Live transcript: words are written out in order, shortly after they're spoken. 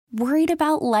Worried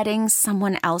about letting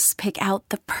someone else pick out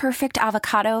the perfect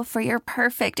avocado for your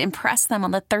perfect impress them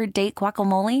on the third date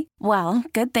guacamole? Well,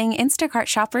 good thing Instacart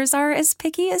shoppers are as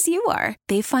picky as you are.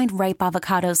 They find ripe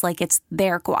avocados like it's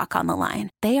their guac on the line.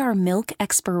 They are milk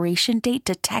expiration date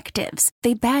detectives.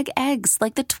 They bag eggs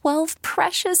like the 12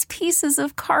 precious pieces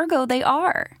of cargo they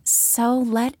are. So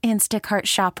let Instacart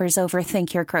shoppers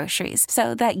overthink your groceries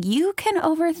so that you can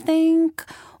overthink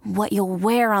what you'll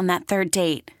wear on that third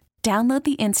date. Download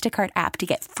the Instacart app to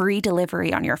get free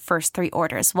delivery on your first 3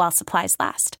 orders while supplies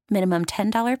last. Minimum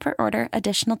 $10 per order.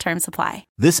 Additional terms apply.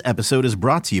 This episode is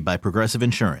brought to you by Progressive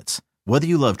Insurance. Whether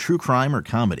you love true crime or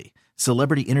comedy,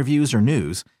 celebrity interviews or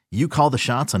news, you call the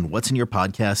shots on what's in your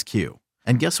podcast queue.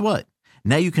 And guess what?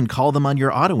 Now you can call them on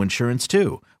your auto insurance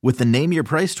too with the Name Your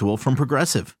Price tool from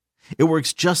Progressive. It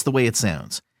works just the way it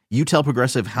sounds. You tell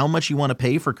Progressive how much you want to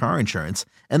pay for car insurance,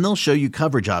 and they'll show you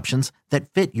coverage options that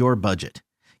fit your budget.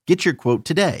 Get your quote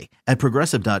today at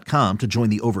Progressive.com to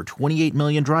join the over 28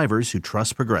 million drivers who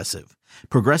trust Progressive.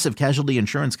 Progressive Casualty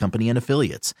Insurance Company and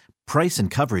Affiliates. Price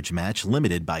and coverage match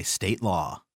limited by state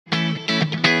law.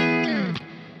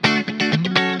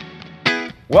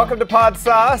 Welcome to Pod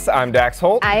Sauce. I'm Dax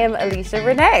Holt. I am Alicia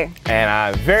Renee. And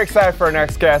I'm very excited for our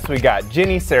next guest. We got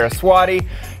Ginny Saraswati.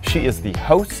 She is the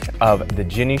host of The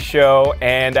Ginny Show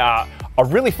and a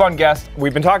really fun guest.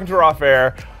 We've been talking to her off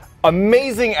air.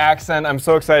 Amazing accent. I'm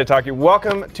so excited to talk to you.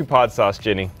 Welcome to Pod Sauce,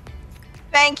 Ginny.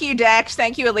 Thank you, Dax.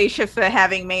 Thank you, Alicia, for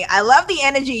having me. I love the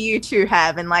energy you two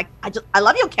have, and I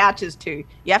love your couches too.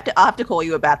 I'll have to call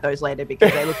you about those later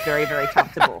because they look very, very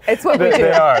comfortable. It's what we do.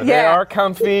 They are. Yeah. They are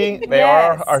comfy. They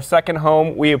Yes. are our second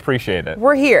home. We appreciate it.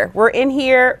 We're here. We're in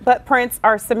here. Butt prints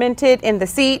are cemented in the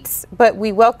seats, but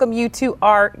we welcome you to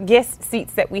our guest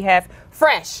seats that we have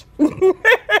fresh.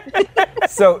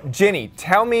 So, Ginny,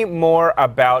 tell me more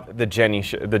about the Ginny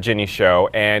Show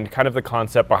and kind of the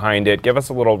concept behind it. Give us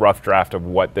a little rough draft of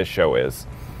what this show is.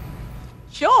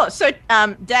 Sure. So,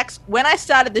 Dax, when I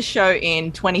started the show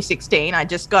in 2016, I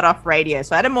just got off radio.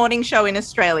 So I had a morning show in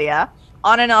Australia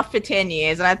on and off for 10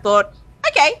 years. And I thought,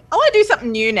 okay, I want to do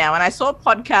something new now. And I saw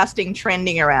podcasting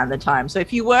trending around the time. So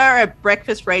if you were a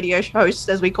breakfast radio host,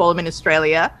 as we call them in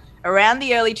Australia, around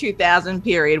the early 2000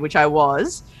 period, which I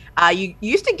was, you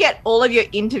used to get all of your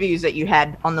interviews that you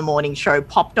had on the morning show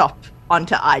popped up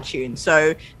onto iTunes.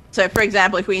 So for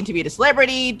example, if we interviewed a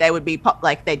celebrity, they would be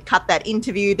they'd cut that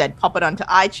interview, they'd pop it onto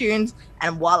iTunes,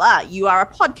 and voila, you are a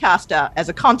podcaster as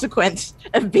a consequence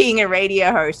of being a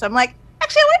radio host. I'm like,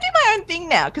 actually, I want to do my own thing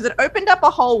now because it opened up a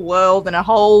whole world and a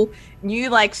whole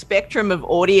new spectrum of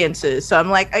audiences. So I'm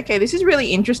like, okay, this is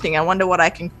really interesting. I wonder what I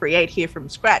can create here from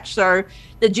scratch. So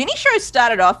the Ginny Show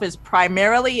started off as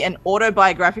primarily an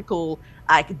autobiographical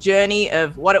journey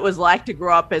of what it was like to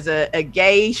grow up as a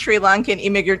gay Sri Lankan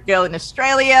immigrant girl in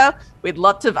Australia with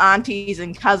lots of aunties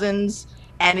and cousins.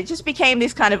 And it just became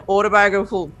this kind of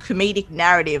autobiographical comedic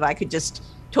narrative. I could just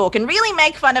talk and really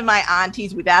make fun of my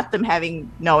aunties without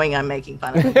them knowing I'm making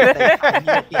fun of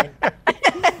them.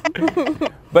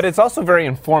 But it's also very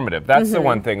informative. That's the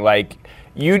one thing.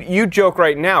 You joke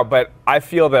right now, but I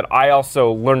feel that I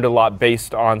also learned a lot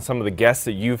based on some of the guests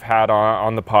that you've had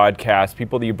on the podcast,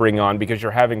 people that you bring on, because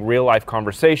you're having real life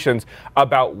conversations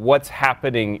about what's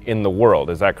happening in the world.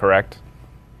 Is that correct?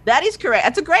 That is correct.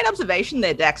 That's a great observation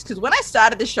there, Dax, because when I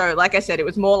started the show, like I said, it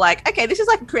was more like, okay, this is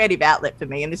like a creative outlet for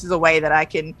me, and this is a way that I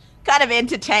can kind of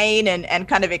entertain and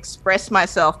kind of express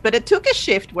myself. But it took a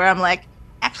shift where I'm like,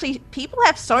 actually, people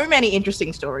have so many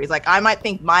interesting stories. Like, I might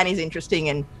think mine is interesting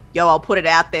and, I'll put it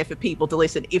out there for people to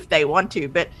listen if they want to.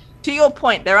 But to your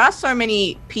point, there are so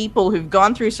many people who've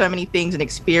gone through so many things and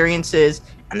experiences,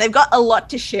 and they've got a lot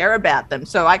to share about them.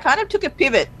 So I kind of took a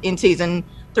pivot in season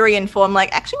 3 and 4. I'm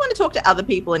like, actually want to talk to other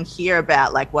people and hear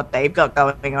about what they've got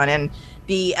going on. And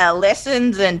the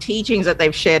lessons and teachings that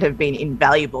they've shared have been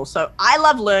invaluable. So I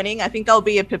love learning. I think I'll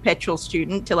be a perpetual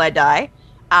student till I die.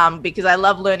 Because I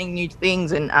love learning new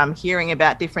things and hearing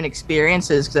about different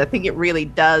experiences, because I think it really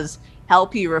does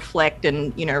help you reflect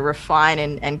and, refine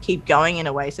and keep going in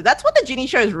a way. So that's what the Ginny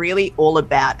Show is really all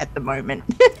about at the moment.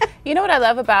 You know what I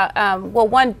love about,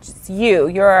 one, just you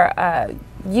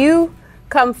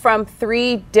come from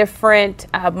 3 different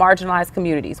marginalized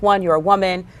communities. One, you're a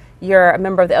woman, you're a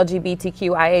member of the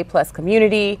LGBTQIA plus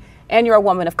community, and you're a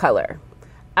woman of color.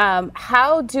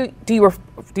 How do you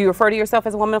refer to yourself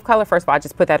as a woman of color? First of all, I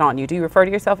just put that on you. Do you refer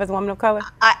to yourself as a woman of color?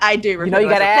 I do. You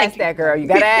got to ask that, girl. You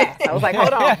got to ask. I was like,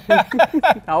 hold on.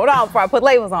 Hold on before I put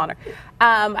labels on her.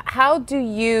 How do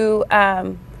you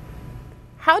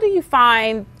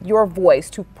find your voice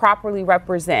to properly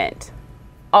represent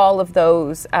all of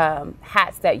those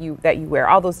hats that you wear,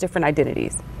 all those different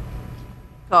identities?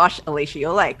 Gosh, Alicia,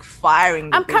 you're like firing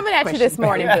me. I'm coming at you this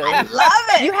morning, Boo. I love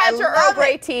it. You had your Earl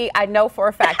Grey tea. I know for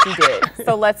a fact you did.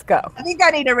 So let's go. I think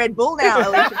I need a Red Bull now,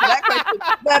 Alicia, for that question.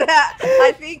 But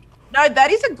I think, no,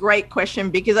 that is a great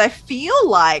question because I feel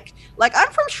like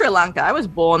I'm from Sri Lanka. I was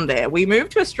born there. We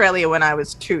moved to Australia when I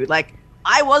was 2. Like,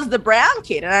 I was the brown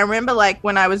kid. And I remember, like,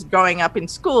 when I was growing up in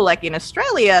school, like in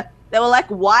Australia, they were like,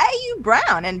 why are you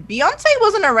brown? And Beyonce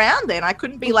wasn't around then. I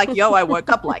couldn't be like, yo, I woke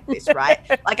up like this, right?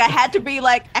 Like, I had to be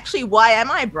like, actually, why am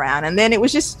I brown? And then it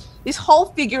was just this whole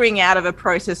figuring out of a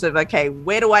process of, okay,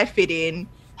 where do I fit in?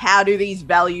 How do these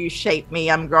values shape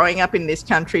me? I'm growing up in this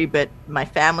country, but my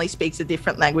family speaks a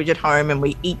different language at home and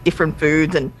we eat different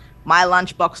foods and my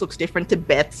lunchbox looks different to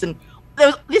Beth's. And there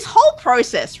was this whole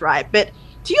process, right? But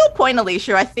to your point,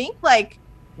 Alicia, I think like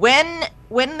when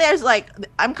there's like,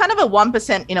 I'm kind of a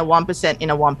 1% in a 1% in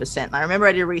a 1%. I remember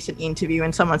I did a recent interview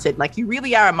and someone said like, you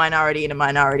really are a minority in a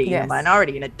minority in a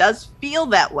minority. And it does feel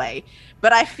that way.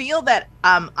 But I feel that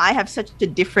I have such a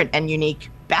different and unique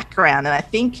background. And I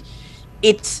think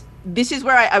this is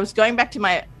where I was going back to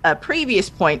my previous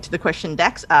point to the question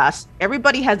Dax asked.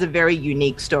 Everybody has a very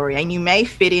unique story and you may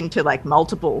fit into like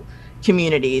multiple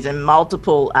communities and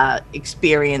multiple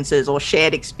experiences or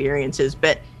shared experiences,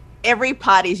 but every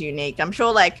part is unique. I'm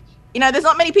sure like, there's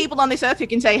not many people on this earth who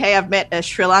can say, hey, I've met a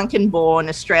Sri Lankan born,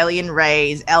 Australian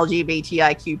raised,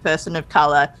 LGBTIQ person of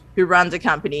color who runs a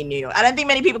company in New York. I don't think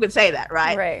many people could say that,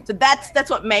 right? Right. So that's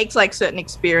what makes like certain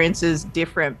experiences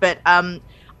different. But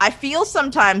I feel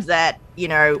sometimes that,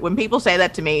 when people say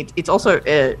that to me, it's also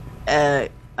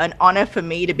an honor for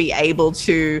me to be able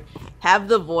to have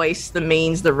the voice, the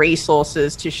means, the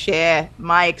resources to share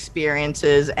my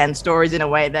experiences and stories in a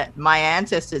way that my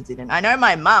ancestors didn't. I know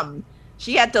my mum,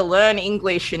 she had to learn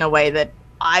English in a way that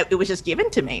it was just given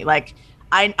to me. Like,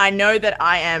 I know that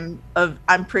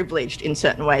I'm privileged in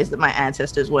certain ways that my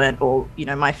ancestors weren't, or,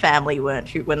 my family weren't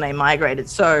when they migrated.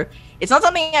 So it's not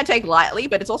something I take lightly,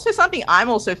 but it's also something I'm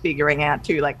also figuring out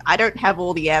too. Like, I don't have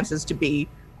all the answers to be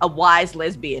a wise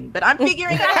lesbian, but I'm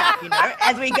figuring it out,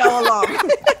 as we go along.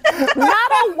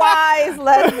 Not a wise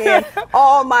lesbian,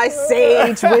 all my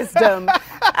sage wisdom.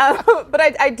 But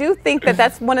I do think that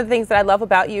that's one of the things that I love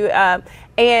about you,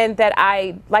 and that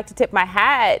I like to tip my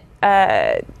hat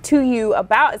to you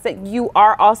about, is that you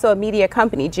are also a media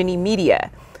company, Ginny Media.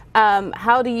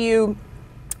 How do you,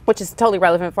 which is totally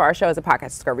relevant for our show as a podcast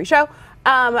discovery show,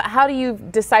 how do you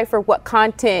decipher what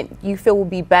content you feel will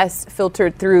be best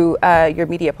filtered through your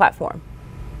media platform?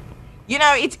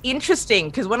 It's interesting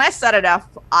because when I started off,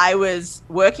 I was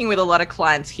working with a lot of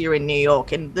clients here in New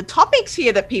York, and the topics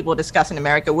here that people discuss in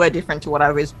America were different to what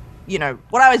I was,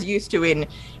 what I was used to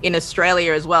in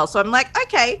Australia as well. So I'm like,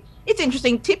 okay, it's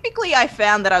interesting. Typically, I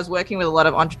found that I was working with a lot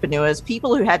of entrepreneurs,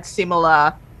 people who had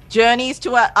similar journeys to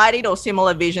what I did or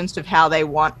similar visions of how they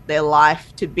want their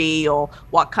life to be or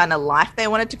what kind of life they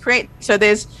wanted to create. So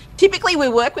typically we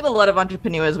work with a lot of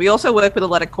entrepreneurs. We also work with a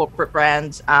lot of corporate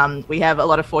brands. We have a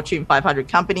lot of Fortune 500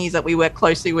 companies that we work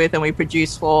closely with and we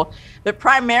produce for. But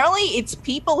primarily it's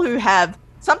people who have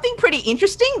something pretty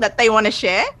interesting that they want to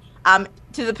share.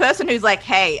 To the person who's like,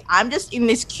 hey, I'm just in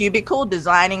this cubicle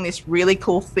designing this really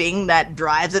cool thing that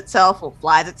drives itself or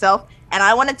flies itself, and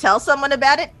I want to tell someone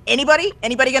about it. Anybody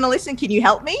going to listen? Can you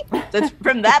help me? So it's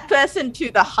from that person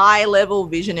to the high level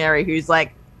visionary who's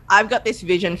like, I've got this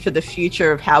vision for the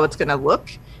future of how it's going to look.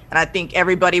 And I think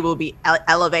everybody will be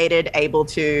elevated, able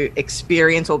to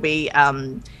experience or be,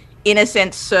 in a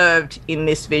sense, served in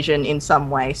this vision in some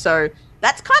way. So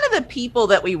that's kind of the people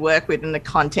that we work with, and the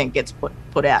content gets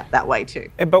put out that way too.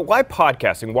 But why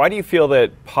podcasting? Why do you feel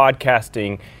that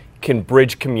podcasting can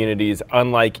bridge communities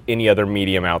unlike any other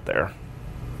medium out there?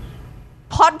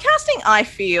 Podcasting, I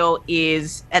feel,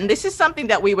 is, and this is something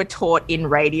that we were taught in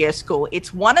radio school,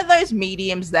 it's one of those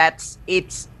mediums that's,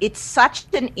 it's such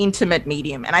an intimate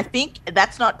medium. And I think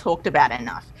that's not talked about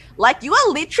enough. Like, you are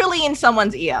literally in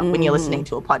someone's ear when you're listening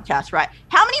to a podcast, right?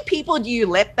 How many people do you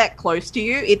let that close to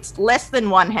you? It's less than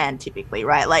one hand typically,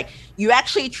 right? Like, you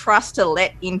actually trust to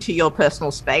let into your personal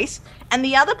space. And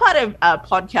the other part of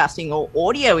podcasting or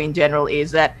audio in general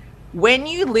is that when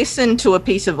you listen to a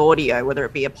piece of audio, whether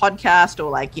it be a podcast or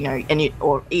like,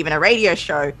 or even a radio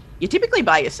show, you're typically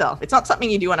by yourself. It's not something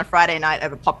you do on a Friday night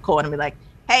over popcorn and be like,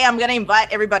 hey, I'm going to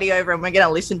invite everybody over and we're going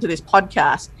to listen to this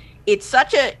podcast. It's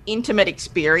such an intimate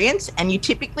experience, and you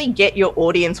typically get your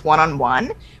audience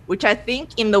one-on-one, which I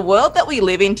think in the world that we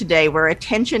live in today, where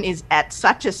attention is at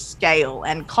such a scale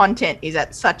and content is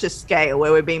at such a scale,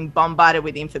 where we're being bombarded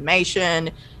with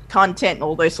information, content, and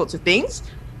all those sorts of things,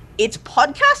 it's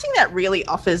podcasting that really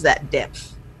offers that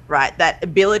depth, right? That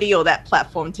ability or that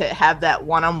platform to have that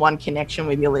one-on-one connection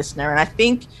with your listener. And I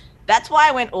think that's why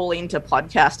I went all into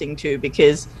podcasting too,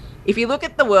 because if you look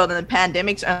at the world, and the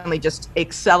pandemic's only just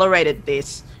accelerated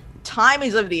this, time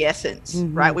is of the essence,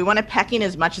 right? We want to pack in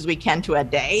as much as we can to our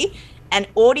day. And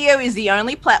audio is the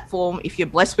only platform, if you're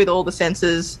blessed with all the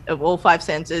senses, of all 5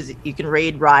 senses, you can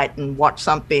read, write, and watch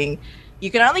something.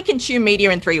 You can only consume media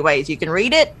in 3 ways. You can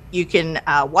read it, you can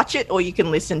watch it, or you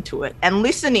can listen to it. And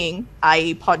listening,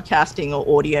 i.e. podcasting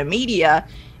or audio media,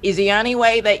 is the only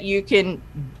way that you can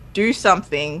do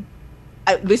something,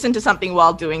 listen to something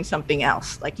while doing something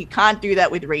else. Like, you can't do that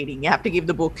with reading. You have to give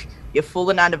the book your full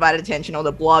and undivided attention, or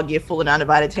the blog your full and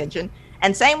undivided attention.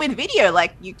 And same with video.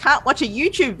 Like, you can't watch a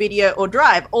YouTube video or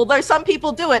drive, although some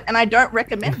people do it, and I don't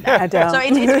recommend that. I don't. So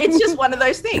it's just one of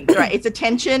those things, right? It's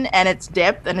attention and it's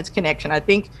depth and it's connection. I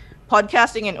think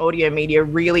podcasting and audio media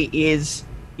really is,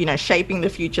 shaping the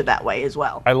future that way as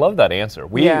well. I love that answer.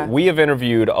 We have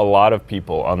interviewed a lot of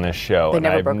people on this show, and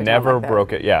I've never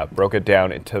broke it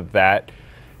down into that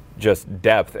just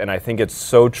depth. And I think it's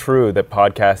so true that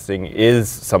podcasting is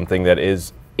something that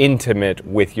is intimate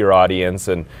with your audience,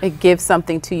 and it gives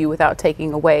something to you without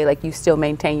taking away. Like, you still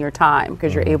maintain your time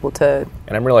because you're able to.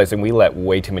 And I'm realizing we let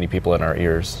way too many people in our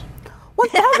ears.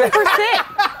 1,000%.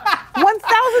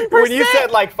 1,000%. When you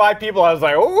said like 5 people, I was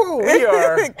like, oh,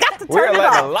 we're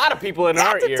letting a lot of people in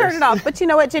our ears. Turn it off. But you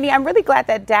know what, Jenny? I'm really glad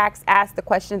that Dax asked the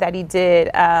question that he did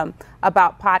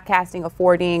about podcasting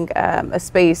affording a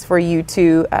space for you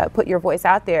to put your voice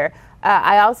out there.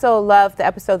 I also love the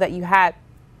episode that you had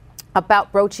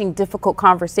about broaching difficult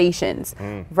conversations,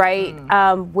 right?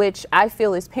 Which I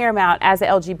feel is paramount as an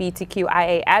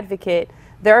LGBTQIA advocate.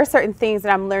 There are certain things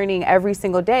that I'm learning every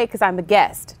single day because I'm a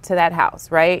guest to that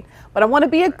house, right? But I want to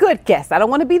be a good guest. I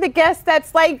don't want to be the guest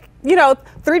that's like,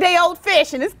 3-day-old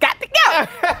fish and it's got to go.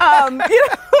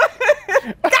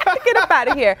 Got to get up out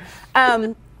of here.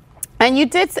 And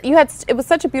it was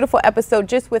such a beautiful episode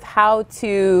just with how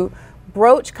to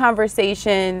broach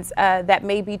conversations that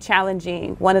may be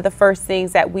challenging. One of the first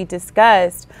things that we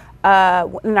discussed in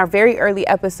our very early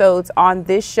episodes on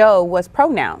this show was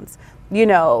pronouns.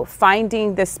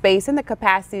 Finding the space and the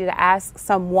capacity to ask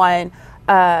someone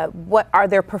what are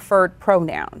their preferred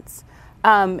pronouns.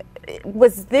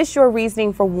 Was this your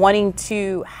reasoning for wanting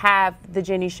to have the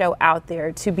Jenny Show out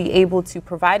there, to be able to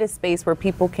provide a space where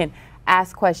people can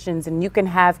ask questions and you can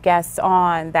have guests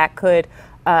on that could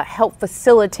help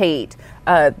facilitate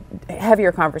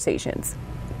heavier conversations?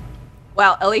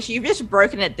 Well, Alicia, you've just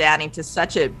broken it down into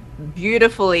such a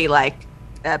beautifully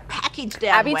packaged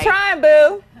down I be way. trying,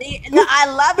 boo. I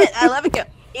love it. I love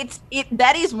it.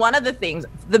 That is one of the things.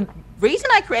 The reason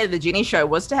I created the Ginny Show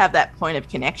was to have that point of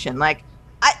connection. Like,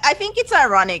 I think it's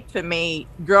ironic for me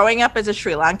growing up as a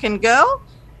Sri Lankan girl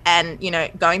and,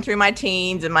 going through my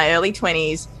teens and my early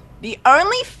 20s, the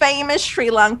only famous Sri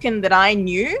Lankan that I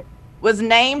knew was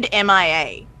named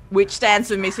MIA, which stands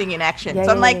for Missing in Action. Isn't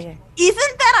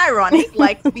that ironic?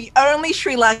 Like, the only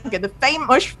Sri Lankan, the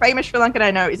most famous Sri Lankan I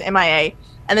know is MIA.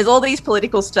 And there's all these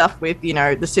political stuff with,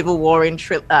 the civil war in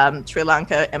Sri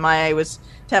Lanka. MIA was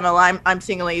Tamil. I'm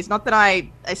Sinhalese. Not that I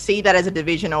see that as a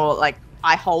division or like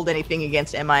I hold anything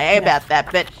against MIA about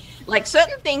that. But like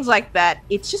certain things like that,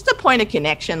 it's just a point of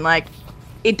connection. Like,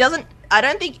 I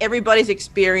don't think everybody's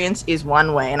experience is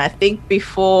one way. And I think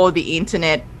before the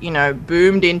internet,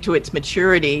 boomed into its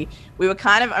maturity, we were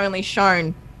kind of only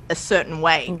shown a certain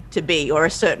way to be or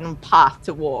a certain path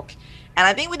to walk. And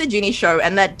I think with the Ginny Show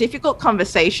and that difficult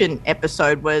conversation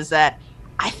episode was that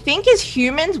I think as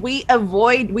humans, we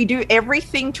do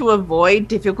everything to avoid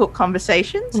difficult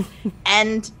conversations.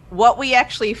 And what we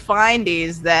actually find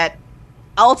is that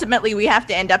ultimately we have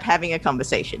to end up having a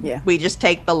conversation. Yeah. We just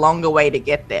take the longer way to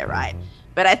get there, right?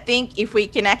 But I think if we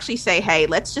can actually say, hey,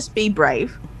 let's just be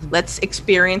brave, let's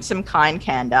experience some kind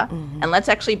candor, and let's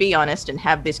actually be honest and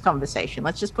have this conversation.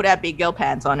 Let's just put our big girl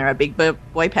pants on or our big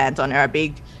boy pants on or our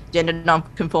big gender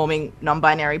non-conforming,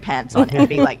 non-binary pants on and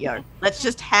be like, let's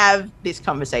just have this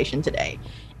conversation today.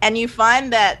 And you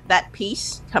find that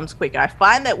peace comes quicker. I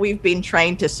find that we've been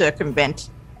trained to circumvent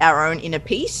our own inner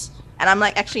peace. And I'm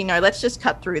like, actually, no, let's just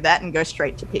cut through that and go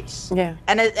straight to peace. Yeah.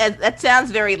 And that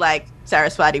sounds very like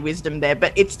Saraswati wisdom there,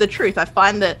 but it's the truth. I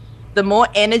find that the more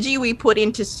energy we put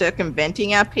into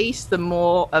circumventing our peace, the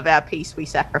more of our peace we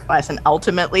sacrifice. And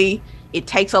ultimately, it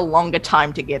takes a longer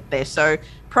time to get there. So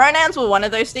pronouns were one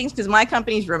of those things because my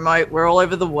company's remote. We're all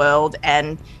over the world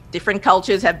and different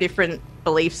cultures have different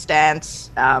belief stance,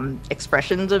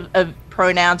 expressions of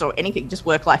pronouns or anything, just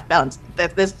work-life balance.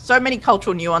 There's so many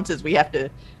cultural nuances we have to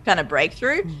kind of break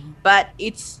through, but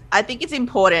I think it's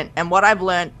important. And what I've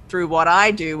learned through what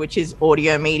I do, which is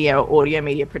audio media or audio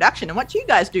media production, and what you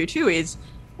guys do too, is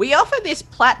we offer this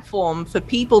platform for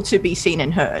people to be seen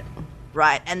and heard,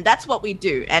 right? And that's what we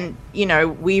do. And, you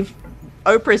know,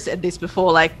 Oprah said this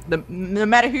before, like, no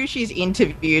matter who she's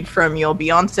interviewed, from your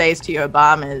Beyoncés to your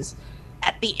Obamas,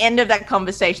 at the end of that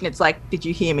conversation, it's like, did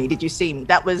you hear me? Did you see me?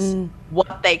 That was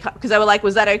what because they were like,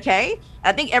 was that okay?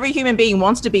 I think every human being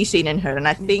wants to be seen and heard. And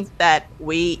I think that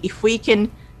if we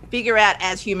can figure out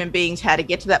as human beings how to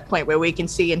get to that point where we can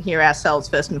see and hear ourselves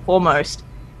first and foremost,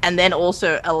 and then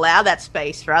also allow that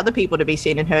space for other people to be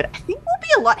seen and heard, I think we'll be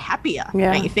a lot happier,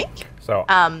 don't you think? So,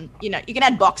 you know, you can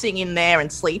add boxing in there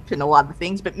and sleep and a lot of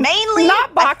things, but mainly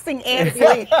not boxing and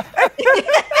sleep.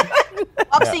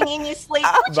 Boxing in your sleep.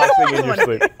 boxing in your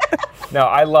sleep. No,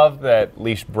 I love that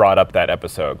Leash brought up that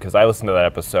episode, because I listened to that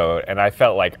episode and I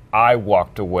felt like I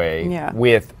walked away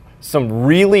with some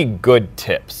really good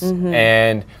tips.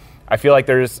 And I feel like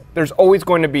there's always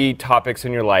going to be topics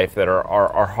in your life that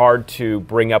are hard to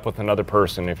bring up with another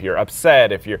person. If you're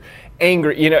upset, if you're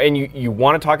angry, you know, and you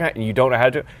want to talk and you don't know how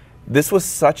to. This was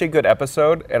such a good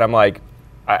episode, and I'm like,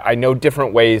 I know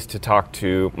different ways to talk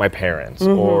to my parents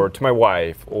or to my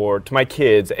wife or to my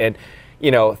kids, and, you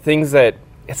know, things that,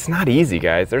 it's not easy,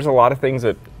 guys. There's a lot of things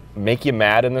that make you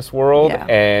mad in this world,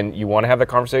 and you want to have the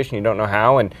conversation, you don't know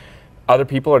how, and other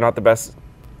people are not the best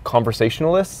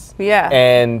conversationalists.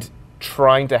 And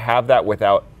trying to have that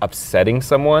without upsetting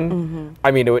someone. I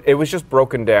mean, it was just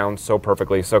broken down so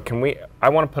perfectly. So I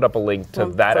want to put up a link to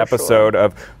that episode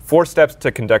of 4 Steps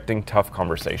to Conducting Tough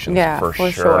Conversations. For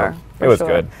sure. It was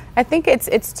good. I think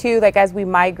it's too, like, as we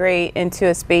migrate into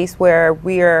a space where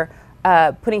we're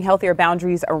putting healthier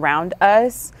boundaries around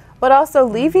us, but also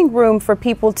leaving room for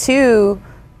people to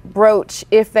broach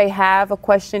if they have a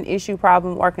question, issue,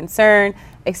 problem, or concern,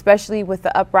 especially with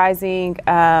the uprising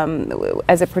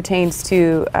as it pertains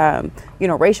to, you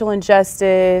know, racial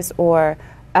injustice or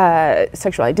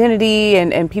sexual identity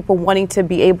and people wanting to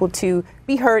be able to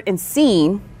be heard and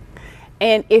seen.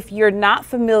 And if you're not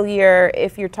familiar,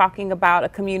 if you're talking about a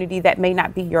community that may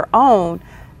not be your own,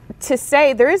 to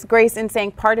say there is grace in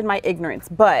saying, pardon my ignorance,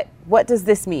 but what does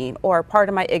this mean? Or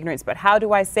pardon my ignorance, but how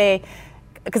do I say,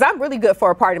 because I'm really good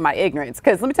for a part of my ignorance.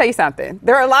 Because let me tell you something.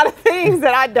 There are a lot of things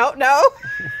that I don't know.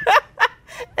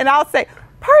 And I'll say,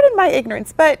 pardon my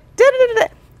ignorance, but da-da-da-da.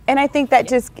 And I think that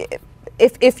just,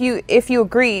 if you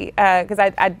agree, because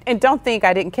I don't think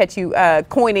I didn't catch you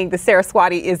coining the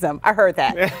Saraswati-ism. I heard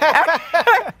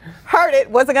that. Heard it.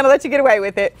 Wasn't going to let you get away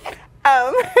with it.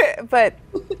 But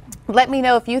let me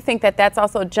know if you think that that's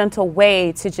also a gentle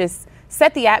way to just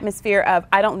set the atmosphere of,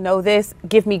 I don't know this,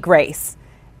 give me grace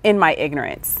in my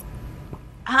ignorance.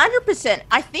 100%.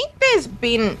 I think there's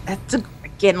been,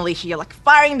 again, Alicia, you're like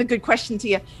firing the good questions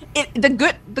here.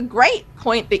 The great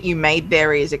point that you made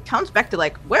there is it comes back to,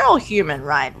 like, we're all human,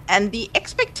 right? And the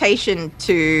expectation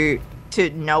to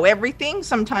know everything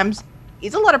sometimes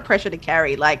is a lot of pressure to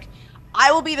carry. Like,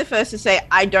 I will be the first to say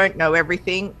I don't know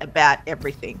everything about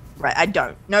everything, right? I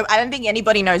don't think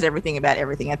anybody knows everything about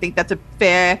everything. I think that's a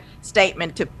fair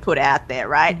statement to put out there,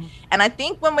 right? And I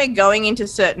think when we're going into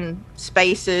certain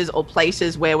spaces or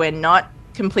places where we're not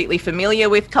completely familiar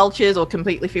with cultures or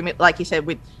completely familiar, like you said,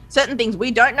 with certain things,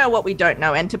 we don't know what we don't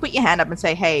know. And to put your hand up and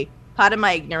say, hey, pardon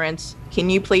my ignorance, can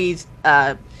you please,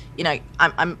 you know,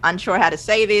 I'm unsure how to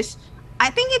say this. I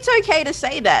think it's okay to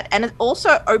say that. And it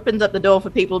also opens up the door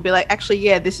for people to be like, actually,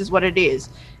 yeah, this is what it is.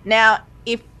 Now,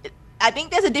 I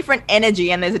think there's a different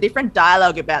energy and there's a different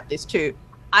dialogue about this too.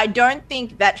 I don't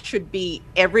think that should be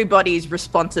everybody's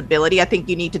responsibility. I think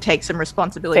you need to take some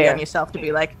responsibility on yourself to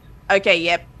be like, okay,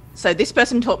 yep, so this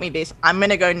person taught me this. I'm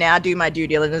going to go now do my due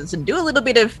diligence and do a little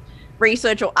bit of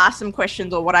research or ask some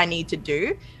questions or what I need to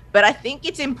do. But I think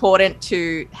it's important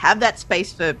to have that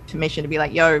space for permission to be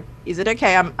like, yo, is it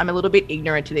okay? I'm a little bit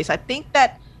ignorant to this. I think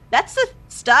that's the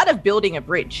start of building a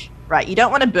bridge, right? You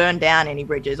don't want to burn down any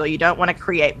bridges or you don't want to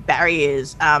create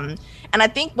barriers. And I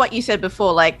think what you said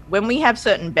before, like when we have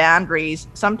certain boundaries,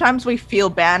 sometimes we feel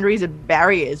boundaries are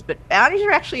barriers, but boundaries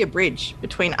are actually a bridge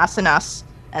between us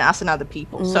and other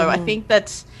people. So I think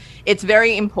it's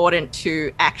very important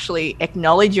to actually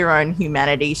acknowledge your own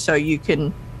humanity so you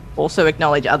can also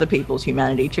acknowledge other people's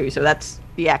humanity too. So that's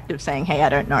the act of saying, hey, I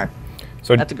don't know.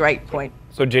 So that's a great point.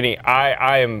 So Ginny,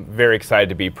 I am very excited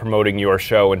to be promoting your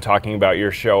show and talking about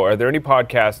your show. Are there any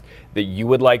podcasts that you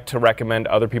would like to recommend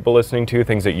other people listening to,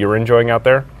 things that you're enjoying out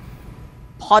there?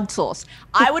 PodSource.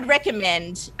 I would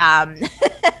recommend, I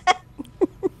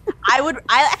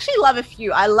actually love a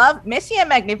few. I love Messy and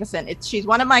Magnificent. She's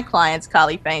one of my clients,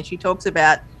 Carly Fain. She talks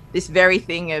about this very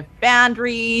thing of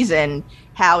boundaries and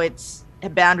how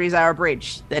boundaries are a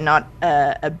bridge. They're not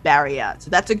a barrier. So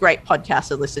that's a great podcast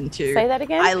to listen to. Say that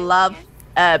again. I love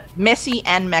messy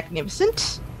and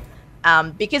magnificent.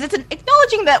 Because it's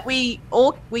acknowledging that we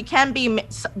can be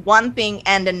one thing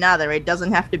and another. It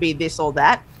doesn't have to be this or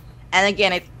that. And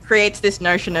again, it creates this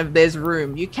notion of there's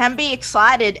room. You can be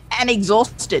excited and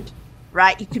exhausted,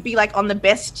 right? You could be like on the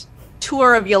best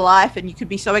tour of your life and you could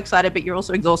be so excited, but you're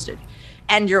also exhausted.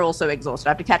 And you're also exhausted.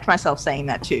 I have to catch myself saying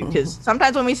that too, because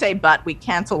sometimes when we say but, we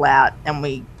cancel out and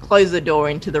we close the door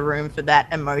into the room for that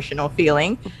emotional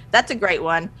feeling. That's a great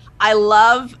one. I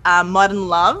love Modern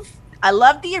Love. I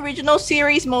love the original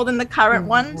series more than the current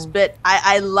ones, but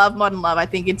I love Modern Love. I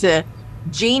think it's a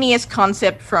genius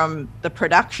concept from the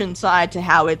production side to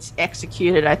how it's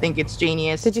executed. I think it's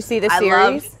genius. Did you see the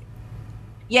series?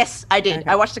 Yes, I did. Okay.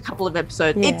 I watched a couple of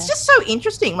episodes. Yeah. It's just so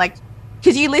interesting, like,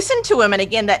 because you listen to him, and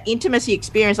again, that intimacy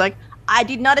experience, like, I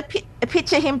did not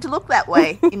picture him to look that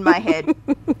way in my head.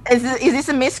 Is this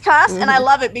a miscast? And I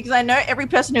love it because I know every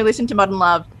person who listened to Modern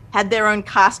Love had their own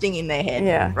casting in their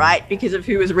head, right? Because of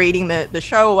who was reading the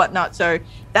show or whatnot. So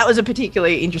that was a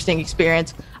particularly interesting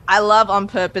experience. I love On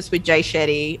Purpose with Jay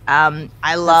Shetty.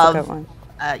 I love,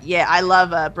 I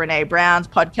love Brene Brown's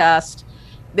podcast.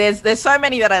 There's so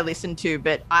many that I listen to,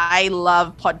 but I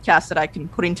love podcasts that I can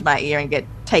put into my ear and get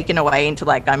taken away into,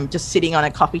 like, I'm just sitting on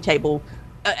a coffee table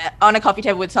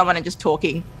with someone and just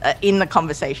talking in the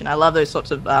conversation. I love those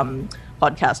sorts of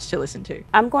podcasts to listen to.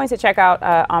 I'm going to check out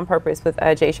On Purpose with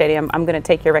Jay Shetty. I'm going to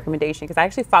take your recommendation because I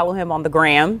actually follow him on the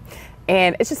gram.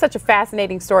 And it's just such a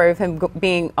fascinating story of him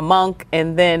being a monk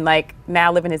and then, like,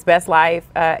 now living his best life.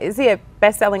 Is he a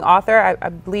best-selling author? I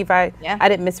believe I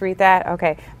didn't misread that.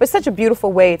 Okay. But it's such a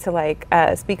beautiful way to, like,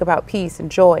 speak about peace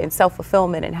and joy and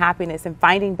self-fulfillment and happiness and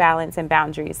finding balance and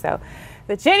boundaries. So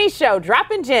The Jenny Show,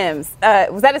 dropping gems.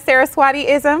 Was that a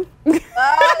Saraswati-ism? Oh,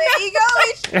 there you go.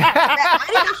 I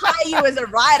didn't hire you as a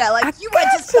writer. Like, you were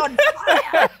just on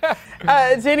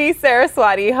fire. Jenny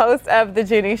Saraswati, host of The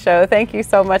Jenny Show. Thank you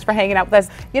so much for hanging out with us.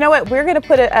 You know what? We're going to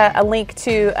put a link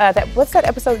to that. What's that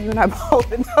episode you and I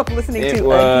both ended up listening to? It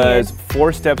was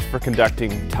 4 Steps for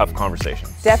Conducting Tough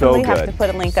Conversations. Definitely have to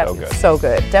put a link up. So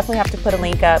good. Definitely have to put a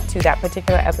link up to that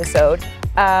particular episode.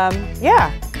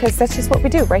 Yeah, because that's just what we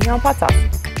do right here on Pod Sauce.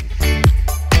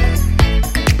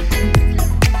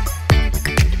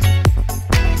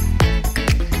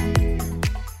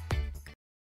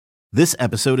 This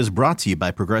episode is brought to you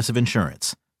by Progressive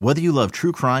Insurance. Whether you love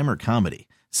true crime or comedy,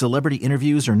 celebrity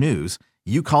interviews or news,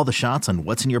 you call the shots on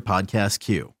what's in your podcast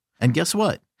queue. And guess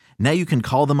what? Now you can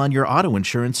call them on your auto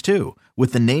insurance too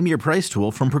with the Name Your Price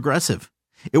tool from Progressive.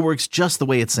 It works just the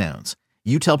way it sounds.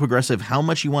 You tell Progressive how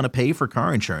much you want to pay for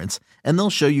car insurance, and they'll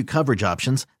show you coverage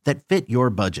options that fit your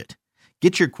budget.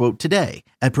 Get your quote today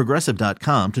at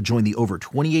Progressive.com to join the over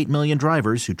 28 million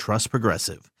drivers who trust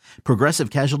Progressive. Progressive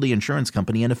Casualty Insurance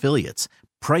Company and Affiliates.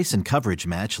 Price and coverage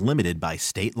match limited by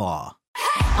state law.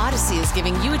 Odyssey is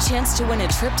giving you a chance to win a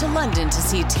trip to London to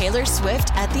see Taylor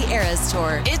Swift at the Eras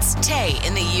Tour. It's Tay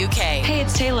in the UK. Hey,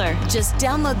 it's Taylor. Just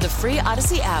download the free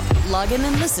Odyssey app, log in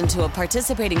and listen to a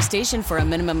participating station for a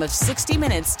minimum of 60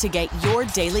 minutes to get your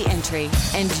daily entry.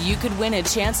 And you could win a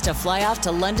chance to fly off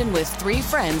to London with 3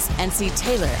 friends and see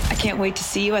Taylor. I can't wait to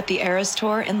see you at the Eras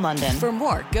Tour in London. For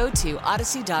more, go to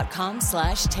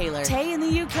odyssey.com/Taylor. Tay in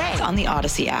the UK. It's on the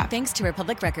Odyssey app. Thanks to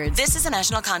Republic Records. This is a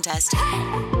national contest.